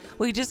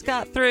We just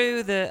got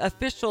through the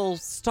official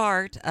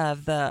start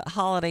of the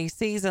holiday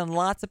season.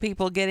 Lots of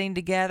people getting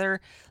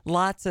together.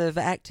 Lots of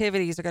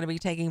activities are going to be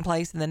taking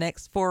place in the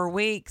next 4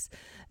 weeks.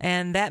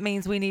 And that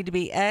means we need to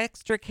be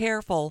extra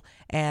careful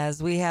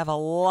as we have a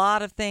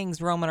lot of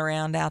things roaming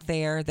around out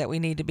there that we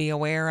need to be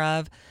aware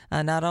of.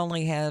 Not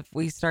only have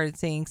we started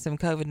seeing some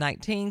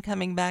COVID-19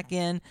 coming back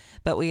in,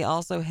 but we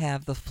also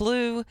have the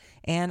flu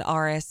and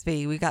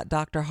RSV. We got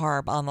Dr.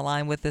 Harb on the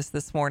line with us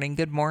this morning.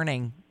 Good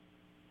morning.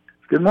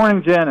 Good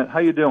morning, Janet. How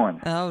you doing?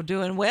 Oh,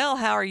 doing well.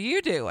 How are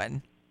you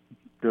doing?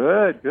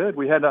 Good.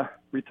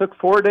 We took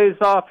 4 days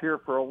off here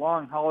for a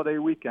long holiday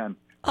weekend.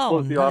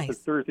 Closed the office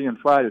Thursday and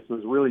Friday, so it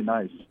was really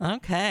nice.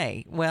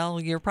 Okay.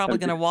 Well, you're probably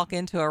going to walk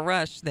into a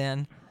rush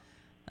then.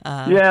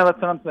 Yeah,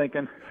 that's what I'm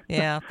thinking.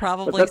 Yeah,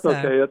 probably. But that's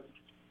okay. It's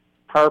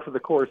par for the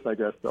course, I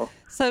guess, though.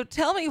 So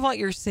tell me what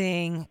you're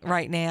seeing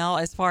right now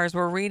as far as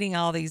we're reading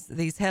all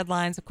these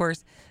headlines. Of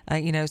course,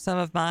 some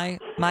of my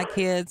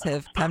kids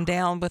have come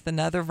down with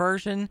another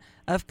version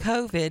of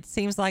COVID.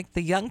 Seems like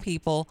the young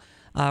people,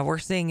 we're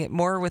seeing it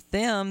more with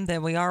them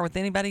than we are with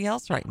anybody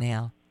else right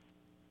now.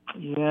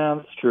 Yeah,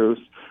 that's true.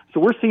 So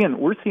we're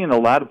seeing a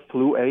lot of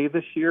flu A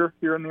this year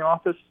here in the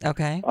office.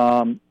 Okay.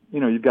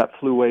 You've got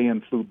flu A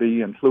and flu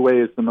B, and flu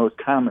A is the most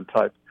common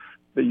type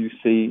that you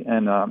see.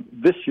 And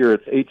this year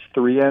it's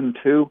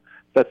H3N2.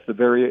 That's the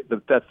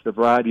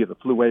variety of the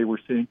flu A we're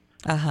seeing.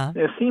 Uh-huh.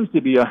 It seems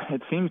to be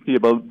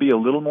a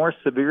little more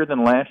severe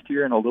than last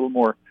year and a little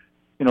more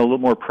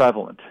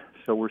prevalent.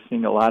 So we're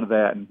seeing a lot of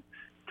that and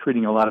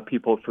treating a lot of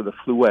people for the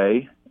flu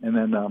A. And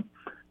then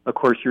of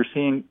course, you're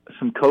seeing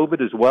some COVID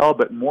as well,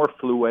 but more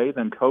flu A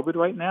than COVID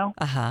right now.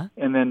 Uh-huh.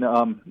 And then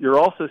you're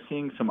also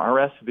seeing some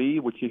RSV,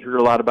 which you hear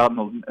a lot about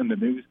in the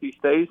news these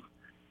days.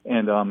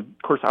 And of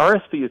course,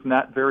 RSV is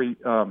not very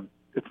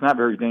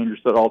dangerous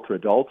at all to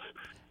adults,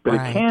 but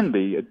right. It can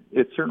be.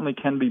 It certainly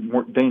can be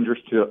more dangerous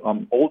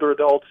to older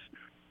adults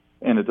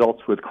and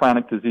adults with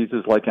chronic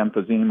diseases like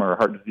emphysema or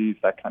heart disease,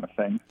 that kind of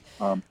thing.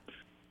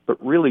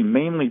 But really,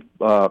 mainly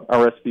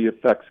RSV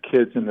affects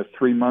kids in the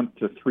 3-month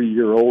to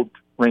 3-year-old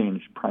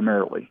range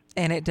primarily.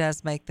 And it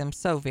does make them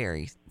so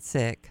very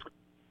sick.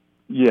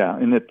 Yeah,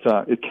 and it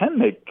can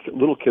make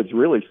little kids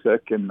really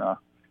sick, and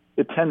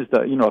it tends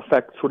to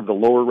affect sort of the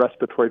lower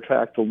respiratory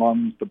tract, the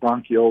lungs, the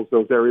bronchioles,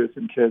 those areas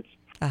in kids.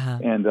 Uh-huh.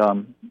 And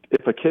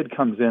if a kid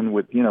comes in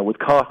with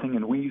coughing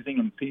and wheezing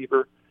and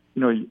fever,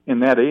 in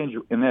that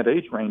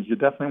age range, you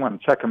definitely want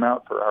to check them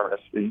out for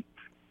RSV.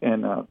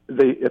 And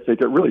if they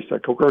get really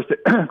sick, of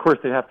course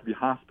they have to be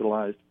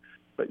hospitalized.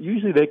 But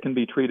usually they can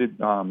be treated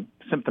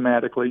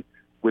symptomatically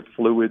with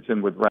fluids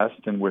and with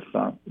rest and with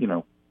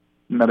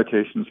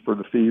medications for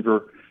the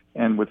fever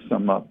and with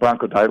some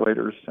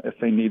bronchodilators if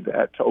they need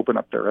that to open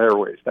up their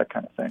airways, that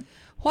kind of thing.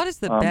 What is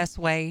the best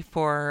way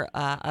for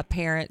a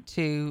parent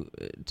to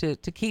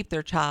keep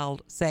their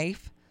child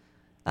safe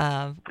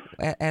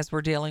as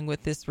we're dealing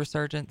with this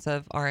resurgence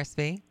of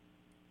RSV?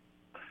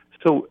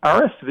 So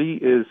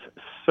RSV is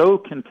so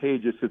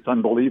contagious, it's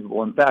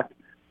unbelievable. In fact,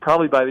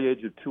 probably by the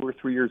age of 2 or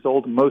 3 years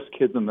old, most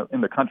kids in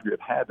the country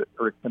have had it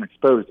or been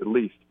exposed at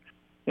least.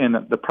 And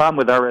the problem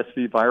with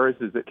RSV virus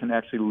is it can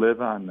actually live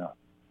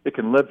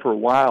for a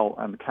while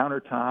on the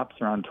countertops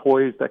or on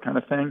toys, that kind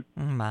of thing.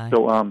 Oh my.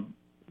 So,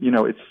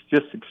 it's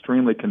just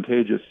extremely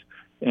contagious.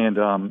 And,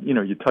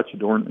 you touch a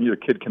door, your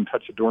kid can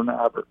touch a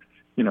doorknob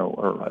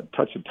or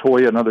touch a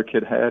toy another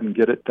kid had and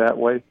get it that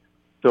way.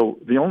 So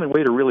the only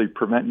way to really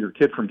prevent your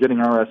kid from getting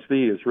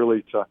RSV is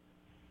really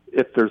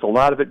if there's a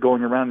lot of it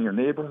going around in your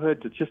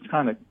neighborhood, to just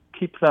kind of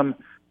keep them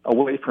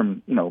away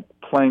from,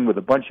 playing with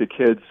a bunch of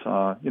kids,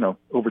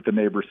 over at the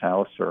neighbor's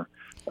house or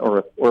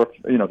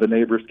the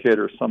neighbor's kid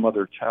or some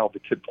other child the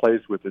kid plays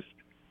with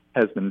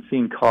has been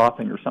seen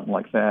coughing or something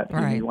like that.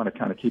 Right. You want to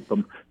kind of keep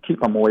them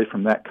away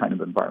from that kind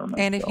of environment.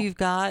 And if you've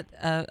got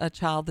a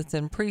child that's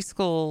in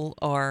preschool,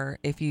 or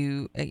if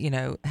you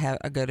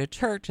go to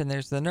church and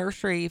there's the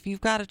nursery, if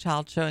you've got a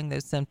child showing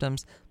those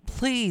symptoms,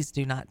 please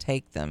do not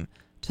take them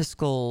to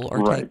school or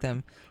right. take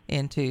them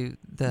into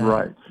the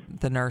right.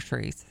 the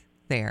nurseries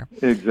there.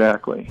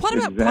 Exactly. What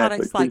about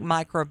products like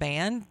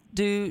Microban?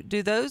 Do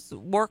those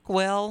work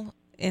well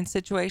in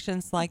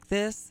situations like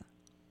this?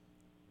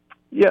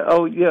 Yeah.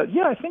 Oh, yeah.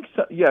 Yeah, I think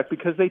so. Yeah,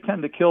 because they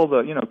tend to kill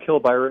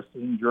viruses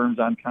and germs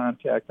on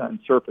contact on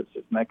surfaces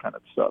and that kind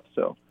of stuff.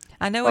 So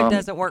I know it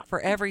doesn't work for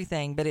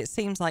everything, but it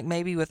seems like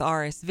maybe with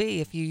RSV,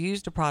 if you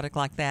used a product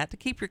like that to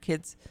keep your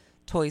kids'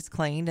 toys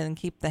cleaned and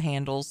keep the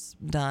handles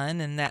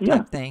done and that type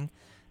of thing,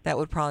 that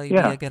would probably be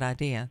a good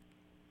idea.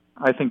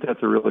 I think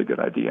that's a really good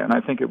idea, and I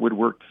think it would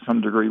work to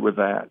some degree with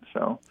that.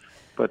 So,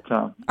 but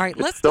all right,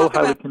 it's let's so talk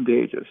highly about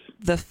contagious.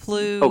 The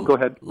flu. Oh, go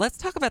ahead. Let's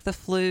talk about the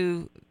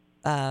flu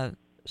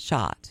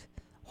shot.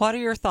 What are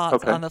your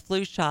thoughts on the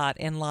flu shot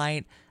in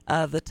light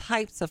of the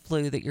types of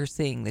flu that you're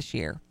seeing this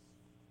year?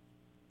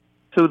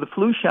 So the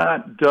flu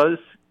shot does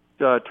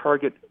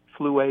target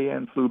flu A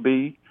and flu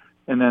B,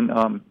 and then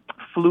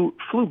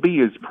flu B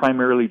is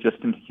primarily just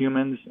in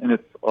humans, and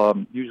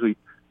it's usually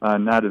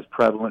not as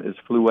prevalent as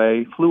flu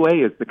A. Flu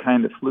A is the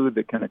kind of flu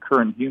that can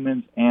occur in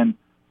humans and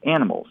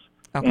animals.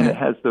 Okay. And it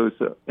has those,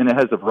 and it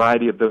has a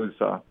variety of those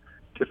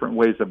different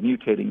ways of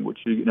mutating, which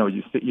you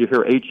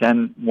hear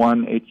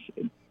HN1,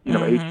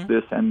 H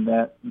this and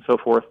that, and so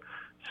forth.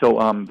 So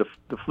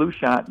the flu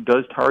shot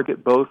does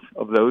target both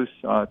of those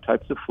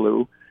types of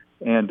flu,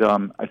 and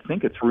I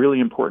think it's really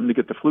important to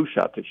get the flu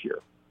shot this year.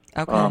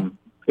 Okay.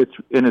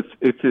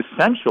 It's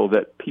essential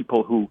that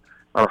people who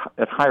are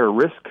at higher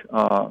risk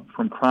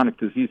from chronic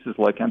diseases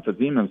like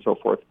emphysema and so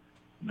forth,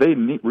 they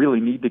really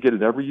need to get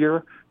it every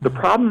year. The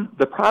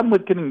problem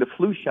with getting the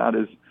flu shot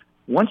is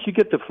once you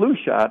get the flu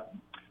shot,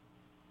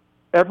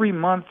 every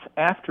month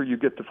after you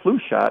get the flu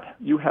shot,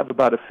 you have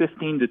about a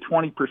 15 to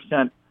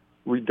 20%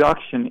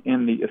 reduction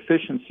in the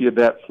efficiency of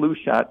that flu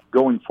shot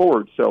going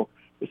forward. So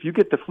if you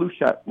get the flu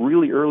shot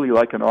really early,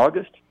 like in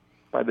August,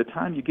 by the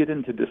time you get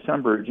into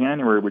December or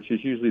January, which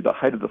is usually the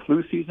height of the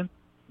flu season,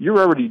 you're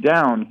already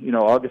down,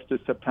 August to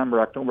September,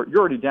 October, you're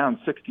already down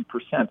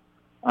 60%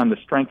 on the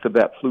strength of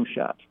that flu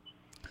shot.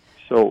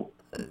 So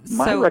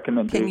my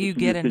recommendation can you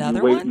get is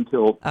another that you wait one?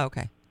 until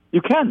Okay.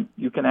 You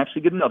can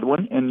actually get another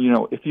one, and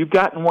if you've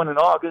gotten one in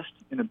August,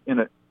 then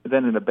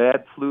in a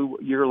bad flu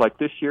year like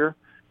this year,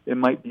 it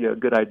might be a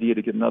good idea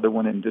to get another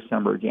one in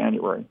December or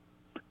January.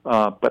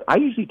 But I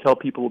usually tell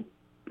people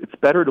it's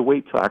better to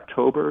wait till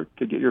October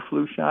to get your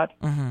flu shot.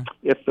 Mm-hmm.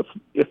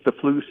 If the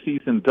flu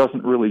season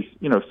doesn't really,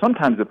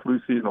 sometimes the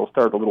flu season will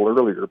start a little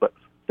earlier, but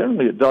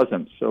generally it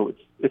doesn't. So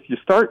if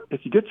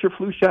you get your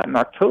flu shot in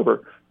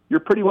October,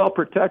 you're pretty well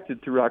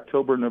protected through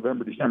October,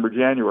 November, December,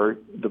 January,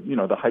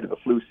 the height of the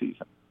flu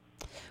season.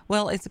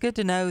 Well, it's good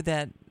to know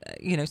that,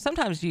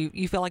 sometimes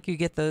you feel like you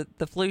get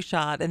the flu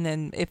shot, and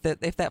then if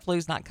that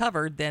flu's not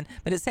covered,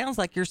 but it sounds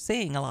like you're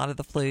seeing a lot of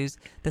the flus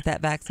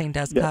that vaccine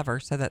does cover,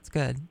 so that's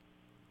good.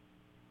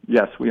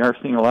 Yes, we are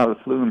seeing a lot of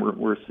the flu,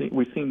 and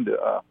we seem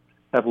to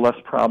have less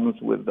problems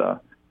with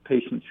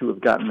patients who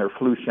have gotten their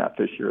flu shot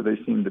this year. They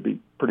seem to be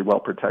pretty well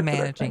protected.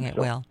 Managing it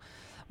well.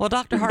 Well,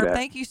 Dr. Hart,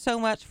 thank you so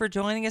much for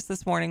joining us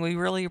this morning. We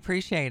really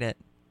appreciate it.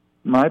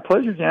 My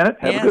pleasure, Janet.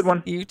 Have a good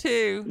one. You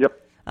too. Yep.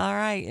 All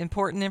right.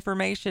 Important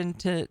information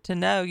to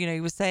know. He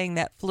was saying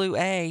that flu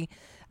A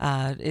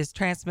is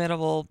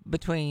transmittable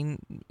between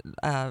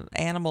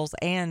animals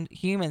and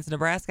humans.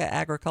 Nebraska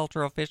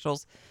agricultural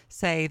officials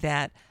say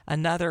that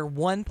another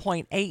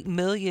 1.8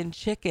 million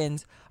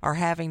chickens are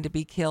having to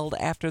be killed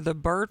after the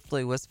bird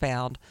flu was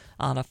found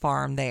on a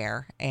farm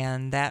there.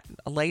 And that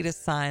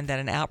latest sign that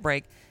an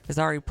outbreak has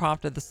already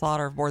prompted the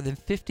slaughter of more than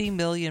 50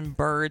 million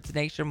birds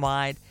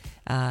nationwide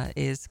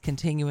is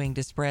continuing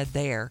to spread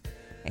there.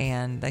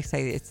 And they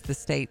say it's the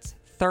state's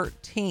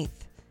 13th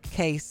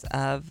case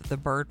of the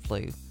bird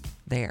flu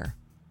there.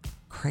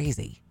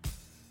 Crazy.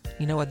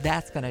 You know what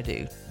that's going to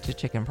do to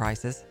chicken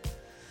prices?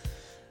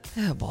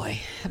 Oh, boy.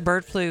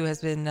 Bird flu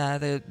has been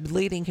the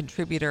leading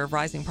contributor of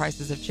rising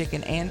prices of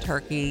chicken and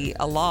turkey,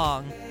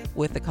 along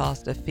with the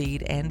cost of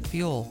feed and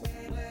fuel.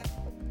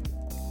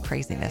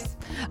 Craziness.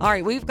 All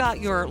right, we've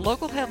got your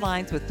local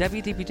headlines with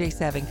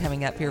WDBJ7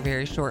 coming up here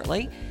very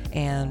shortly,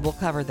 and we'll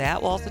cover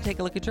that. We'll also take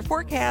a look at your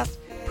forecast.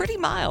 Pretty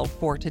mild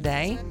for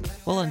today.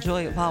 We'll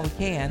enjoy it while we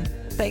can.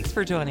 Thanks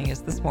for joining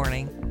us this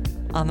morning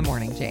on The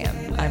Morning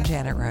Jam. I'm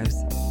Janet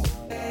Rose.